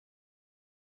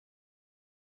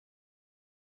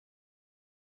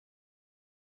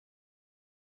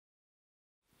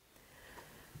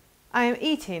I am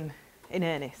eating in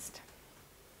earnest.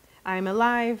 I am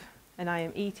alive and I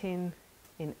am eating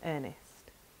in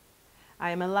earnest.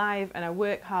 I am alive and I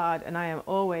work hard and I am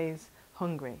always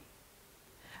hungry.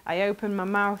 I open my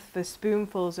mouth for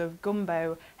spoonfuls of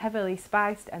gumbo, heavily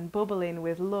spiced and bubbling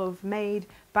with love, made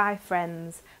by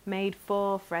friends, made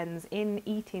for friends, in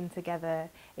eating together,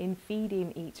 in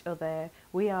feeding each other.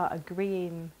 We are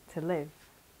agreeing to live.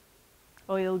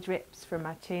 Oil drips from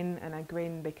my chin and I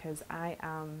grin because I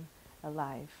am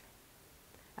alive.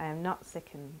 I am not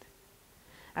sickened.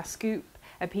 I scoop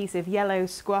a piece of yellow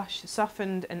squash,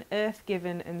 softened and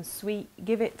earth-given and sweet,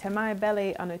 give it to my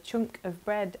belly on a chunk of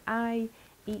bread. I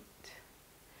eat.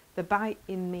 The bite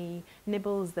in me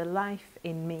nibbles the life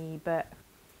in me, but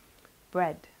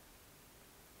bread,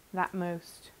 that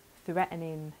most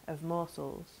threatening of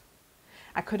morsels.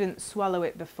 I couldn't swallow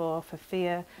it before for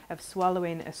fear of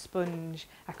swallowing a sponge.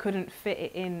 I couldn't fit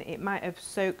it in. It might have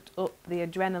soaked up the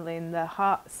adrenaline, the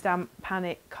heart-stamp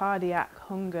panic, cardiac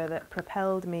hunger that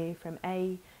propelled me from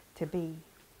A to B.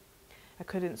 I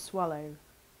couldn't swallow.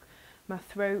 My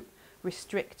throat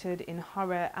restricted in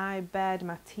horror, I bared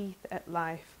my teeth at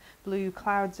life, blew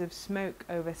clouds of smoke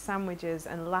over sandwiches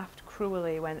and laughed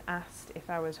cruelly when asked if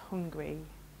I was hungry.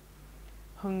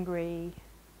 Hungry,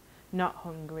 not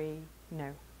hungry,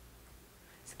 no.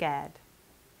 Scared.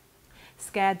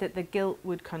 Scared that the guilt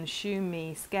would consume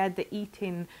me, scared that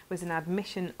eating was an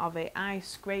admission of it. I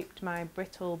scraped my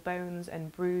brittle bones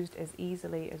and bruised as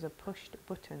easily as a pushed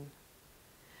button.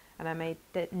 And I made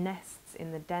nests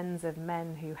in the dens of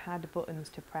men who had buttons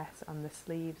to press on the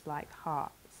sleeves like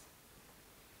hearts.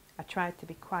 I tried to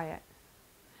be quiet,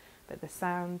 but the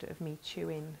sound of me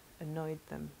chewing annoyed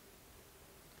them.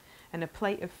 And a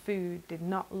plate of food did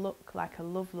not look like a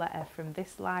love letter from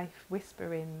this life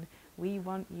whispering, "We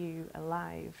want you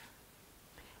alive."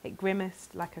 It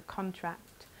grimaced like a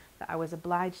contract that I was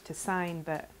obliged to sign,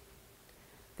 but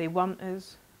they want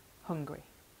us hungry.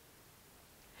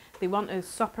 They want us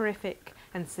soporific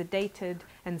and sedated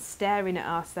and staring at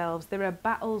ourselves. There are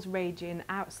battles raging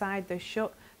outside the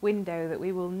shut window that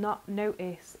we will not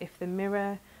notice if the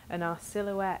mirror and our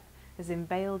silhouette has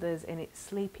enveiled us in its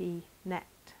sleepy net.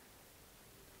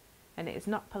 And it is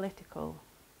not political,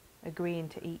 agreeing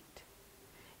to eat.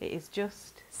 It is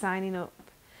just signing up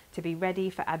to be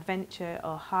ready for adventure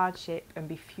or hardship and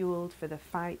be fueled for the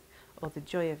fight or the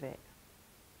joy of it.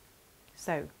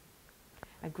 So,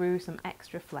 I grew some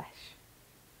extra flesh,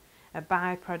 a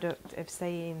byproduct of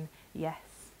saying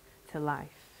yes to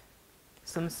life.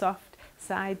 Some soft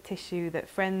side tissue that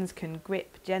friends can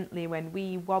grip gently when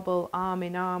we wobble arm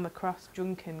in arm across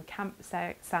drunken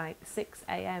campsite, 6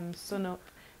 a.m. sun up,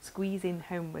 squeezing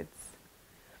homewards.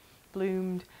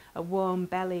 Bloomed a warm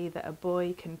belly that a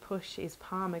boy can push his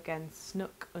palm against,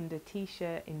 snuck under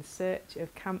t-shirt in search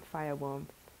of campfire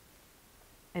warmth.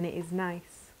 And it is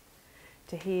nice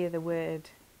to hear the word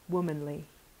womanly.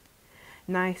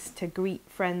 Nice to greet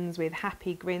friends with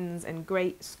happy grins and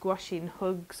great squashing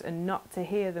hugs and not to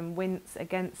hear them wince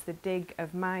against the dig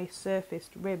of my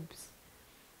surfaced ribs.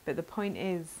 But the point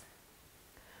is,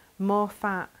 more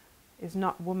fat is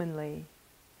not womanly.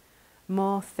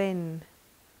 More thin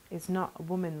is not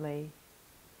womanly.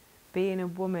 Being a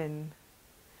woman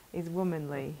is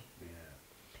womanly. Yeah.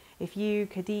 If you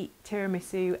could eat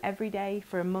tiramisu every day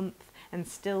for a month and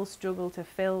still struggle to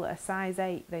fill a size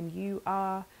 8, then you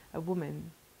are a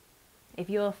woman. If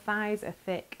your thighs are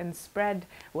thick and spread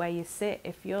where you sit,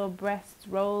 if your breasts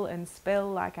roll and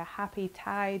spill like a happy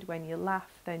tide when you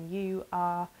laugh, then you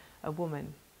are a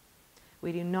woman.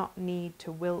 We do not need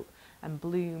to wilt and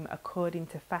bloom according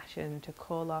to fashion to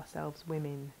call ourselves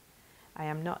women. I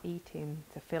am not eating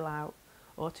to fill out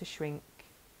or to shrink.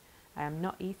 I am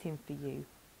not eating for you.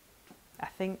 I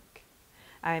think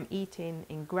I am eating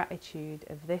in gratitude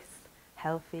of this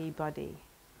healthy body.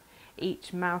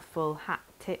 Each mouthful hat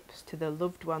tips to the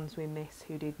loved ones we miss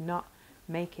who did not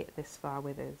make it this far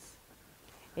with us.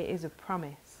 It is a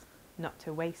promise not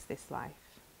to waste this life.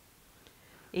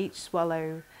 Each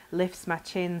swallow lifts my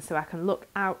chin so I can look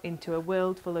out into a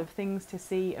world full of things to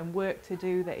see and work to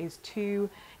do that is too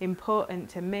important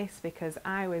to miss because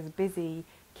I was busy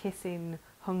kissing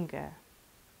hunger.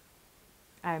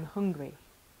 I am hungry.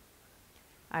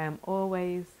 I am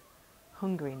always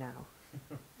hungry now.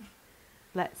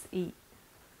 Let's eat.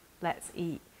 Let's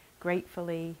eat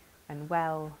gratefully and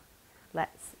well.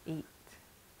 Let's eat.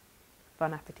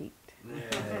 Bon appetit. Yeah.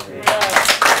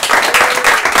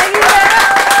 Thank you.